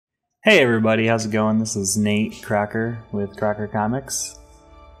Hey everybody, how's it going? This is Nate Crocker with CrockerComics.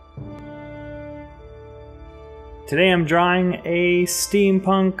 Today I'm drawing a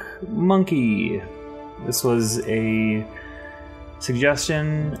Steampunk Monkey. This was a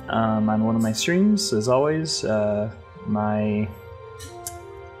suggestion on one of my streams, as always. All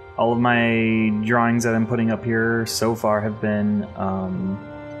of my drawings that I'm putting up here so far have been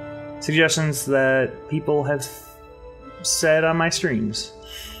suggestions that people have said on my streams.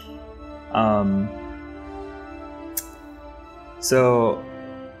 So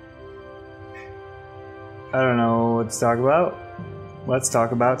I don't know what to talk about. Let's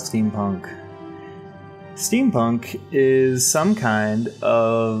talk about steampunk. Steampunk is some kind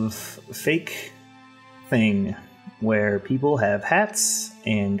of fake thing where people have hats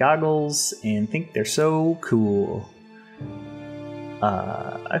and goggles and think they're so cool.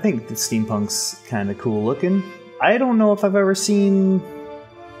 I think the steampunk's kind of cool looking. I don't know if I've ever seen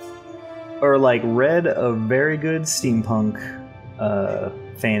or like read a very good steampunk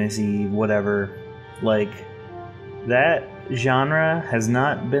fantasy whatever. Like, that genre has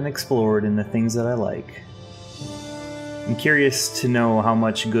not been explored in the things that I like. I'm curious to know how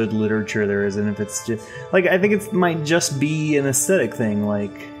much good literature there is, and if it's just like, I think it might just be an aesthetic thing.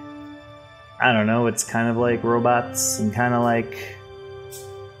 Like, I don't know, it's kind of like robots and kind of like,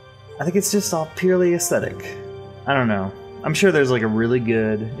 I think it's just all purely aesthetic. I don't know. I'm sure there's like a really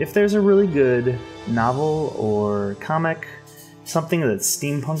good, if there's a really good novel or comic, something that's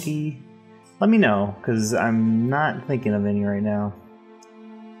steampunky, let me know, because I'm not thinking of any right now.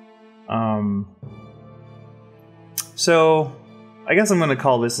 So I guess I'm going to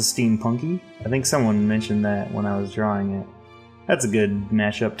call this a steampunky. I think someone mentioned that when I was drawing it. That's a good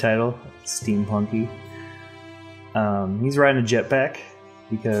mashup title, steampunky. He's riding a jetpack,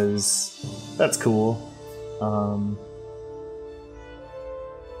 because that's cool.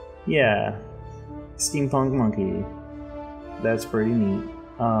 Yeah, Steampunk Monkey. That's pretty neat.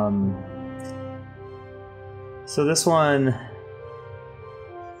 So this one,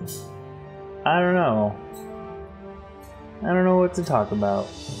 I don't know. I don't know what to talk about.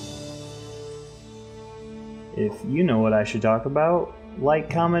 If you know what I should talk about,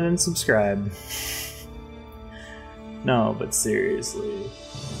 like, comment, and subscribe. No, but seriously.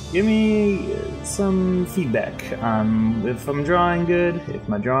 Give me some feedback on if I'm drawing good. If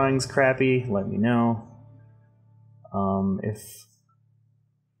my drawing's crappy, let me know. If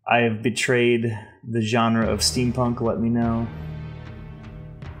I have betrayed the genre of steampunk, let me know.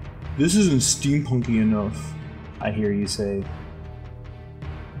 This isn't steampunky enough, I hear you say.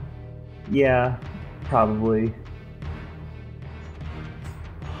 Yeah, probably.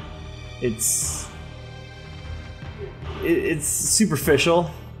 It's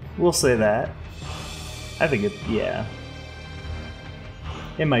superficial. We'll say that. I think it, yeah.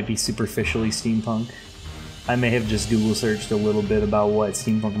 It might be superficially steampunk. I may have just Google searched a little bit about what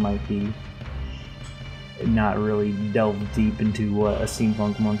steampunk might be, and not really delved deep into what a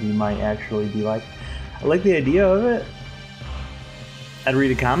steampunk monkey might actually be like. I like the idea of it. I'd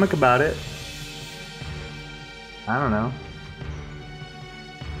read a comic about it. I don't know.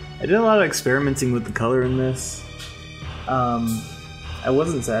 I did a lot of experimenting with the color in this. I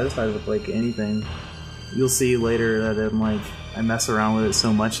wasn't satisfied with like anything. You'll see later that I mess around with it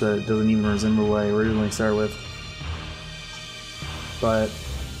so much that it doesn't even resemble what I originally started with. But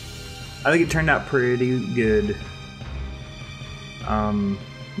I think it turned out pretty good.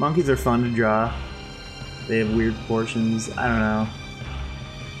 Monkeys are fun to draw. They have weird proportions. I don't know.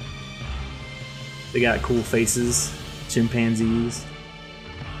 They got cool faces. Chimpanzees.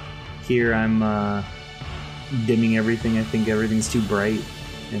 Here I'm dimming everything. I think everything's too bright,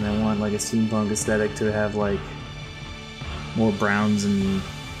 and I want like a steampunk aesthetic to have like more browns and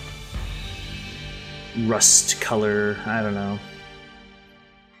rust color. I don't know.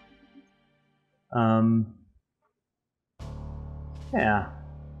 Yeah.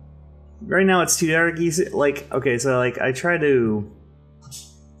 Right now it's too dark. Like, okay, so like I try to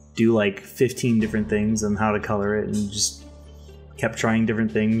do like 15 different things on how to color it, and just kept trying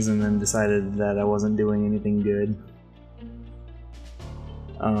different things, and then decided that I wasn't doing anything good.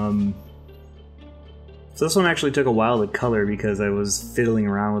 So this one actually took a while to color because I was fiddling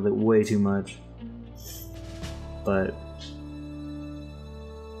around with it way too much. But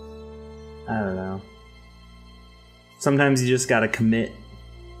I don't know. Sometimes you just gotta commit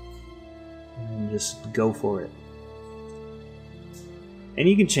and just go for it. And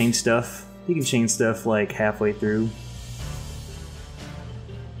you can change stuff. You can change stuff like halfway through.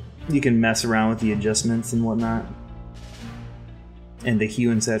 You can mess around with the adjustments and whatnot. And the hue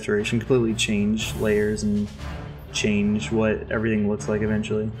and saturation, completely change layers and change what everything looks like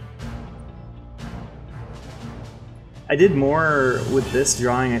eventually. I did more with this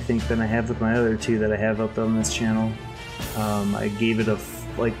drawing, I think, than I have with my other two that I have up on this channel. I gave it a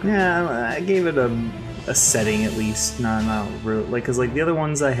setting at least, not really, like, cause like the other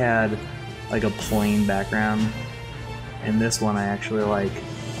ones I had like a plain background, and this one I actually like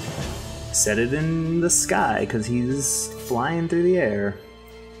set it in the sky because he's flying through the air.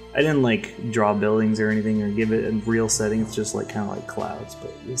 I didn't like draw buildings or anything or give it a real setting. It's just like kind of like clouds,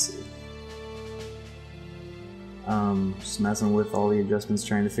 but you'll see. Just messing with all the adjustments,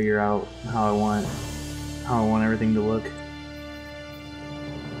 trying to figure out how I want everything to look.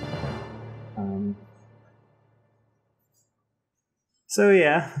 So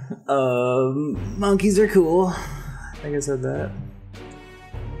yeah, monkeys are cool. I think I said that.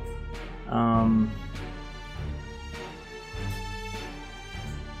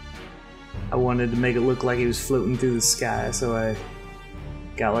 I wanted to make it look like he was floating through the sky, so I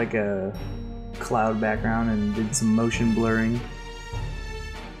got like a cloud background and did some motion blurring.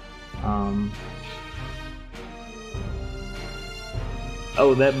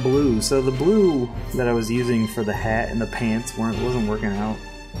 Oh, that blue. So the blue that I was using for the hat and the pants wasn't working out.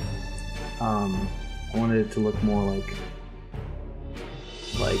 I wanted it to look more like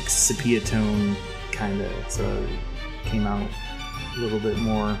sepia tone kinda, so it came out a little bit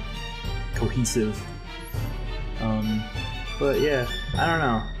more cohesive. But yeah, I don't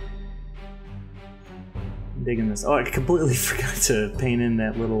know. I'm digging this. Oh, I completely forgot to paint in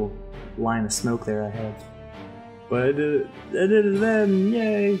that little line of smoke there I had. But I did it then,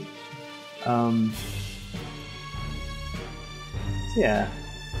 yay! So yeah.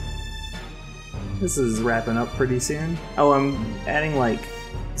 This is wrapping up pretty soon. Oh, I'm adding like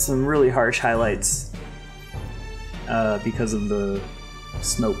some really harsh highlights because of the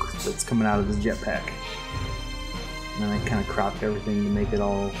smoke that's coming out of his jetpack. And then I kind of cropped everything to make it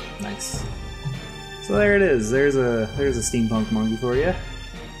all nice. So there it is. There's a Steampunk Monkey for you.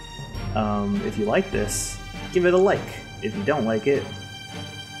 If you like this, give it a like. If you don't like it,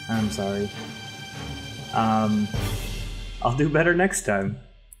 I'm sorry. I'll do better next time.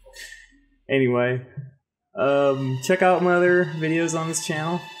 Anyway, check out my other videos on this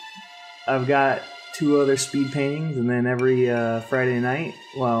channel. I've got 2 other speed paintings, and then every Friday night,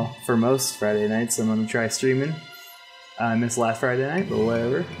 well, for most Friday nights, I'm going to try streaming. I missed last Friday night, but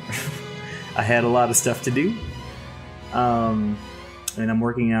whatever. I had a lot of stuff to do. And I'm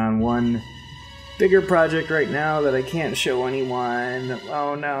working on one bigger project right now that I can't show anyone.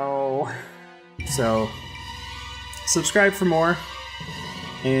 Oh no. So, subscribe for more,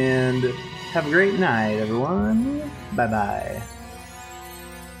 and have a great night, everyone. Bye-bye.